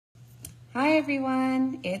Hi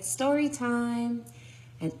everyone, it's story time,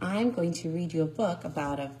 and I'm going to read you a book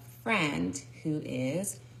about a friend who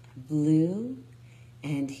is blue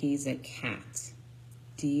and he's a cat.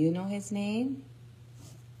 Do you know his name?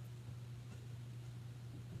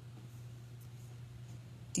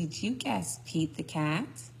 Did you guess Pete the cat?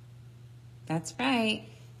 That's right.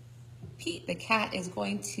 Pete the cat is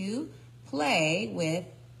going to play with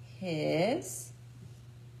his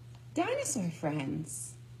dinosaur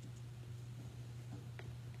friends.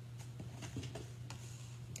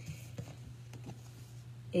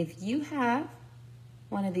 If you have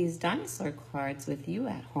one of these dinosaur cards with you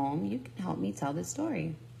at home, you can help me tell the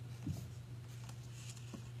story.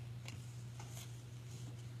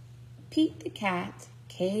 Pete the Cat,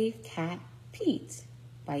 Cave Cat Pete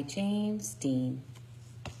by James Dean.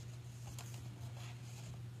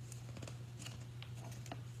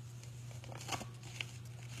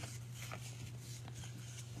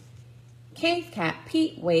 Cave Cat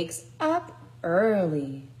Pete wakes up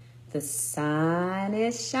early. The sun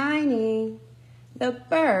is shining. The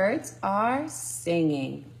birds are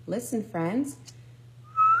singing. Listen, friends.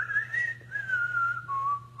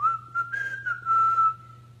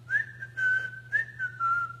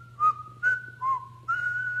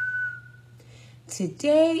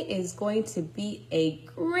 Today is going to be a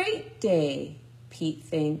great day, Pete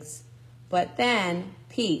thinks. But then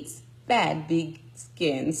Pete's bed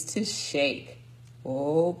begins to shake.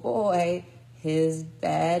 Oh boy, his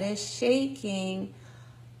bed is shaking.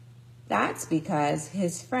 That's because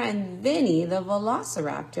his friend Vinny the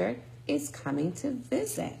Velociraptor is coming to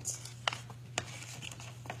visit.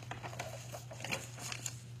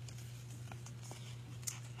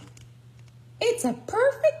 It's a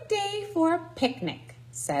perfect day for a picnic,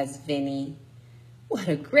 says Vinny. What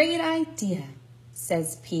a great idea,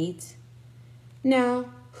 says Pete. Now,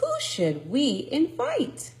 who should we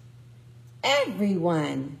invite?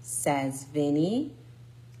 Everyone, says Vinny.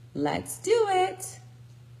 Let's do it.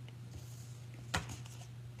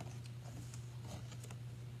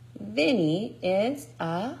 Vinny is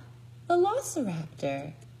a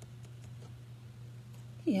velociraptor.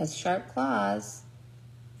 He has sharp claws,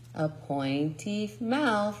 a pointy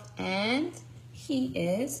mouth, and he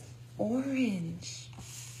is orange.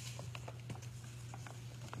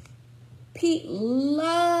 Pete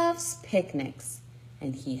loves picnics,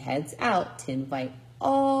 and he heads out to invite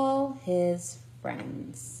all his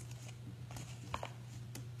friends.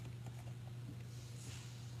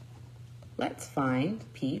 Let's find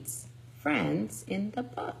Pete's friends in the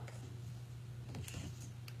book.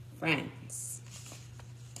 Friends.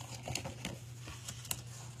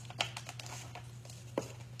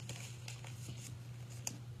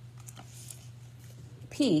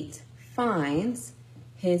 Pete finds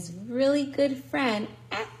his really good friend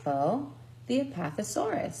Ethel, the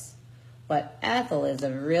Apathosaurus. But Ethel is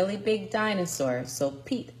a really big dinosaur, so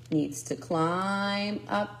Pete needs to climb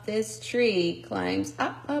up this tree, climbs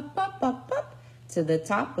up to the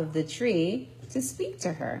top of the tree to speak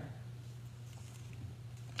to her.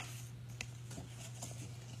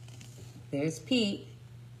 There's Pete,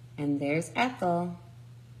 and there's Ethel.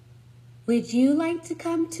 Would you like to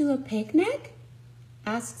come to a picnic?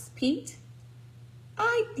 Asks Pete.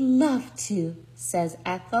 I'd love to, says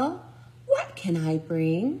Ethel. What can I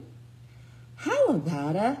bring? How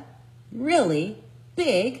about a really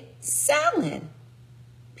big salad?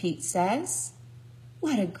 Pete says.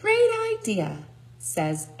 What a great idea,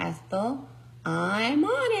 says Ethel. I'm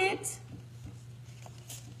on it.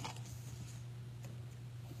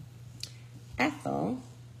 Ethel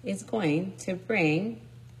is going to bring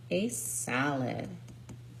a salad.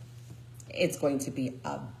 It's going to be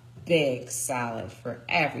a big salad for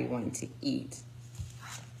everyone to eat.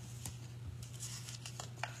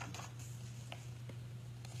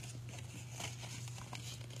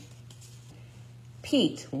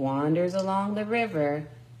 Pete wanders along the river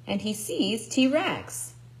and he sees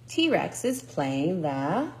T-Rex. T-Rex is playing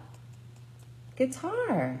the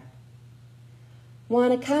guitar.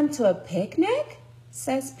 Want to come to a picnic?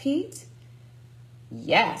 Says Pete.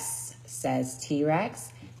 Yes, says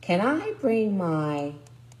T-Rex. Can I bring my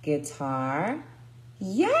guitar?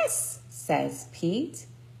 Yes, says Pete.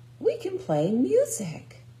 We can play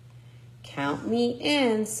music. Count me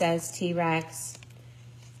in, says T-Rex.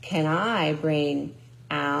 Can I bring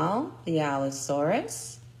Al, the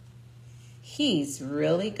Allosaurus? He's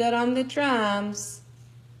really good on the drums.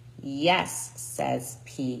 Yes, says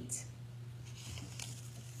Pete.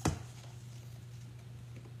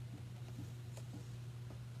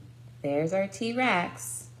 There's our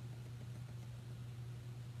T-Rex.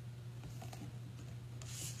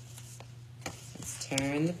 Let's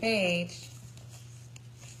turn the page.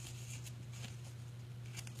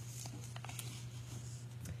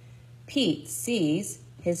 Pete sees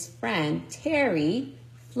his friend Terry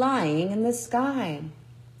flying in the sky.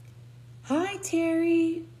 Hi,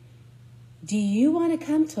 Terry. Do you want to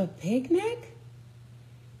come to a picnic?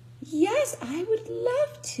 Yes, I would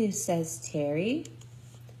love to, says Terry.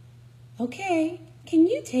 Okay, can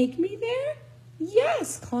you take me there?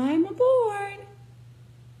 Yes, climb aboard.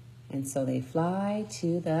 And so they fly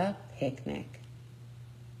to the picnic.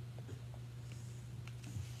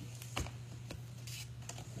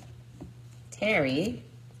 Terry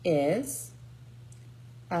is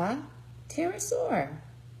a pterosaur.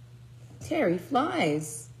 Terry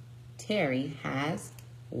flies. Terry has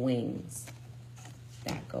wings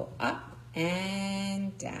that go up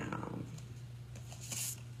and down.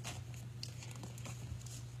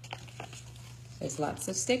 There's lots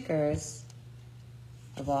of stickers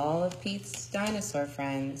of all of Pete's dinosaur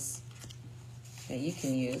friends that you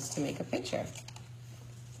can use to make a picture.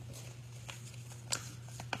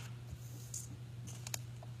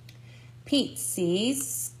 Pete sees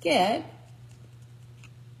Skip.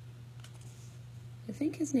 I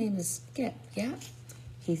think his name is Skip, yeah.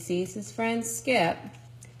 He sees his friend Skip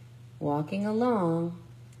walking along,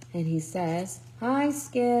 and he says, "Hi,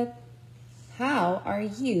 Skip. How are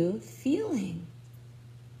you feeling?"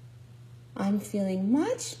 "I'm feeling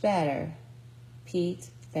much better, Pete.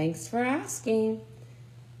 Thanks for asking."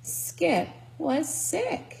 Skip was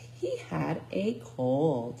sick. He had a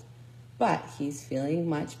cold, but he's feeling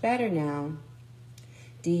much better now.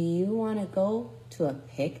 "Do you want to go to a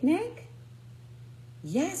picnic?"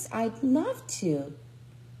 "Yes, I'd love to."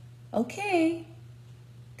 "Okay,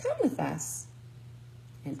 come with us."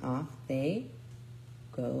 And off they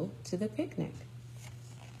go to the picnic.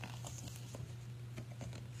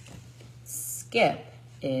 Skip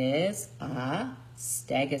is a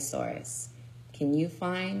stegosaurus. Can you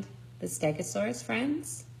find the stegosaurus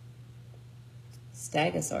friends?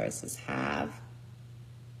 Stegosauruses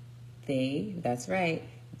that's right,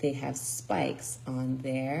 they have spikes on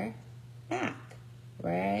their back,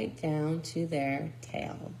 right down to their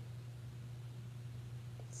tail.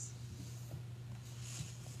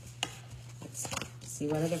 Let's see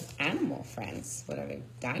what other animal friends, what other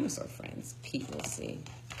dinosaur friends Pete will see.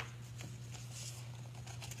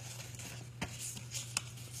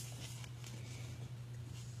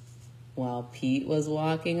 While Pete was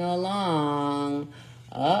walking along,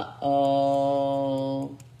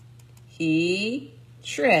 he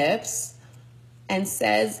trips and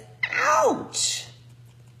says, "Ouch!"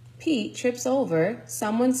 Pete trips over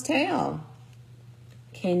someone's tail.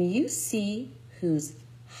 Can you see who's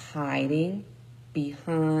hiding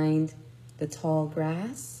behind the tall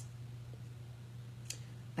grass?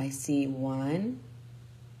 I see 1,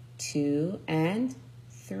 2, and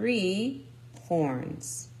 3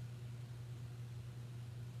 horns.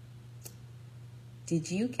 Did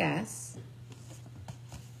you guess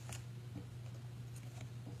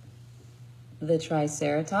the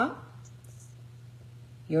Triceratops?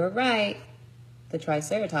 You're right. The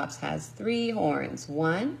Triceratops has 3 horns.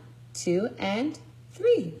 1, 2, and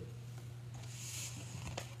 3.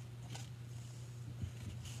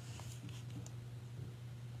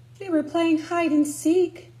 They were playing hide and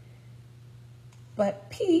seek. But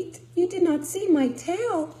Pete, you did not see my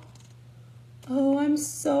tail. "Oh, I'm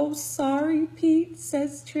so sorry, Pete,"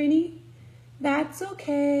 says Trini. "That's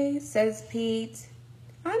okay," says Pete.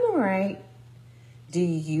 "I'm all right. Do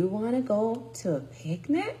you want to go to a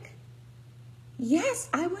picnic?" "Yes,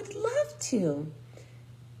 I would love to."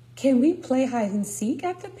 "Can we play hide and seek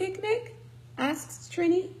at the picnic?" asks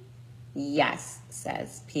Trini. "Yes,"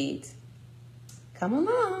 says Pete. "Come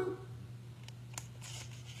along."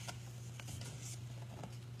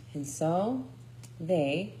 And so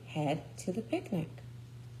they head to the picnic.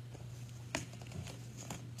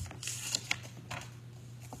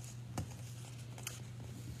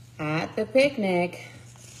 At the picnic,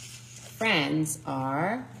 friends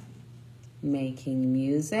are making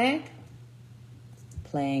music,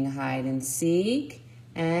 playing hide and seek,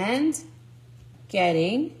 and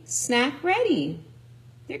getting snack ready.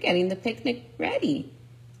 They're getting the picnic ready.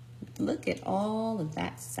 Look at all of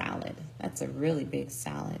that salad. That's a really big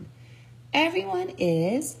salad. Everyone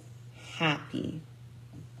is happy.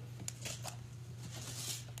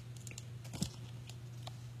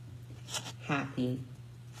 Happy.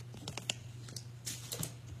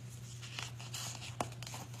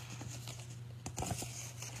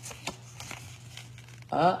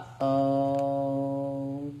 Uh-oh.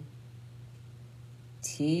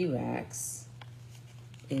 T-Rex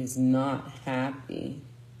is not happy.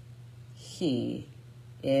 He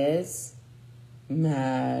is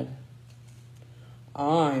mad.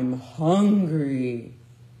 "I'm hungry,"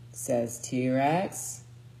 says T-Rex.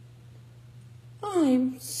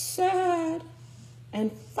 I'm sad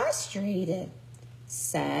and frustrated,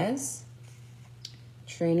 says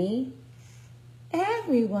Trini.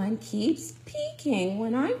 Everyone keeps peeking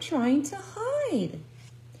when I'm trying to hide.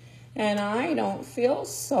 And I don't feel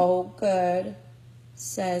so good,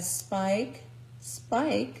 says Spike.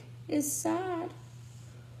 Spike is sad.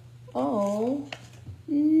 Oh,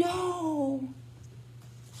 no.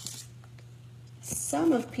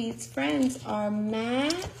 Some of Pete's friends are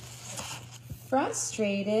mad,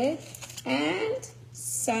 frustrated, and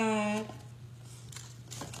sad.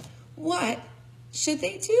 What should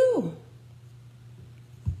they do?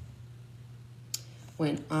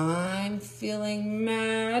 When I'm feeling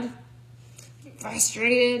mad,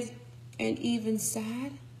 frustrated, and even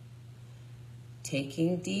sad,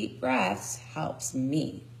 taking deep breaths helps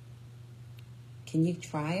me. Can you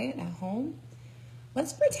try it at home?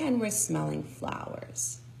 Let's pretend we're smelling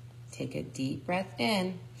flowers. Take a deep breath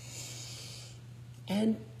in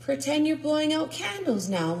and pretend you're blowing out candles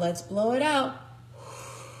now. Let's blow it out.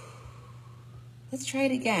 Let's try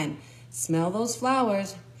it again. Smell those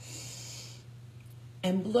flowers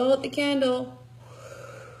and blow out the candle.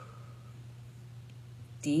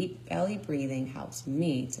 Deep belly breathing helps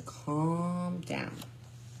me to calm down.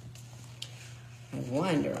 I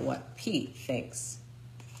wonder what Pete thinks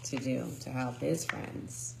to do to help his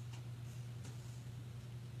friends.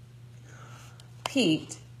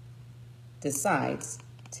 Pete decides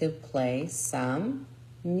to play some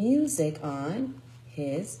music on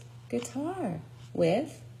his guitar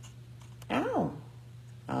with Al.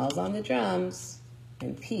 Al's on the drums,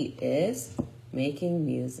 and Pete is making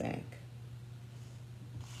music.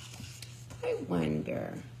 I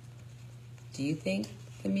wonder, do you think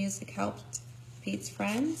the music helped Pete's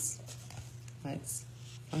friends? Let's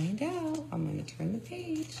find out. I'm going to turn the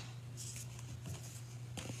page.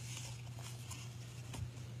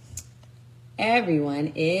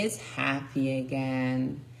 Everyone is happy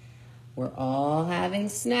again. We're all having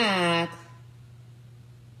snack.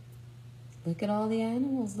 Look at all the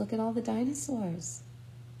animals. Look at all the dinosaurs.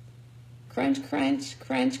 Crunch, crunch,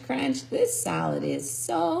 crunch, crunch. This salad is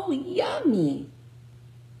so yummy.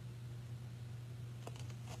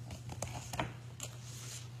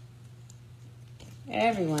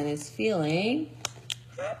 Everyone is feeling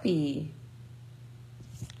happy.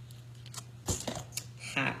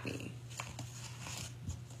 Happy.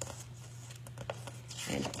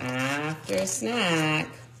 And after a snack,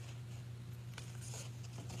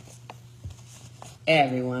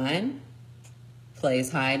 everyone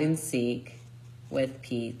plays hide and seek with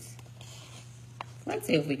Pete. Let's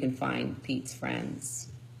see if we can find Pete's friends.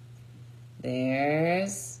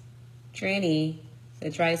 There's Trini,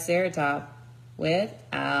 the Triceratops, with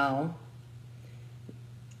Al.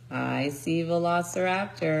 I see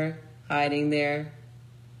Velociraptor hiding there.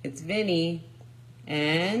 It's Vinny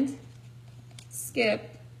and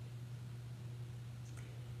Skip.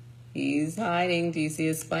 He's hiding. Do you see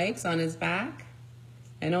his spikes on his back?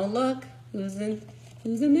 And oh look, who's in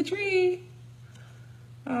the tree?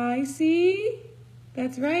 I see.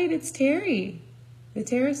 That's right, it's Terry, the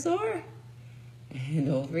pterosaur. And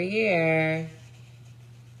over here,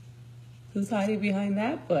 who's hiding behind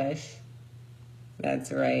that bush?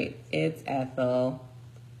 That's right, it's Ethel,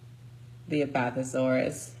 the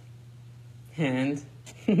Apathosaurus. And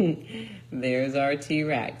there's our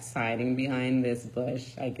T-Rex hiding behind this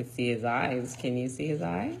bush. I could see his eyes. Can you see his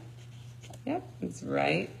eye? Yep, it's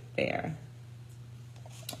right there.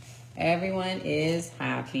 Everyone is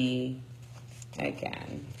happy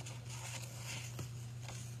again.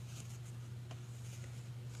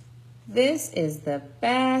 This is the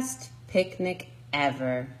best picnic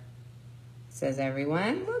ever, says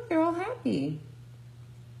everyone. Look, they're all happy.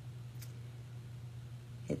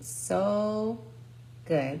 It's so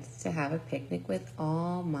good to have a picnic with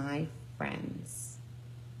all my friends.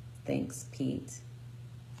 Thanks, Pete.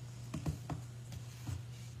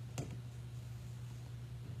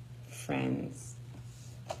 Friends.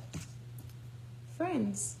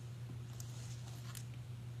 Friends.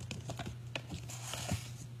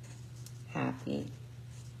 Happy.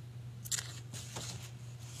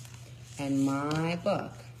 And my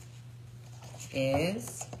book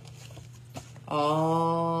is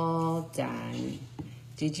all done.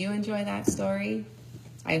 Did you enjoy that story?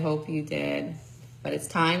 I hope you did. But it's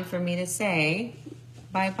time for me to say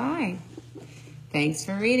bye-bye. Thanks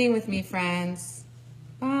for reading with me, friends.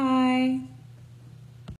 Bye.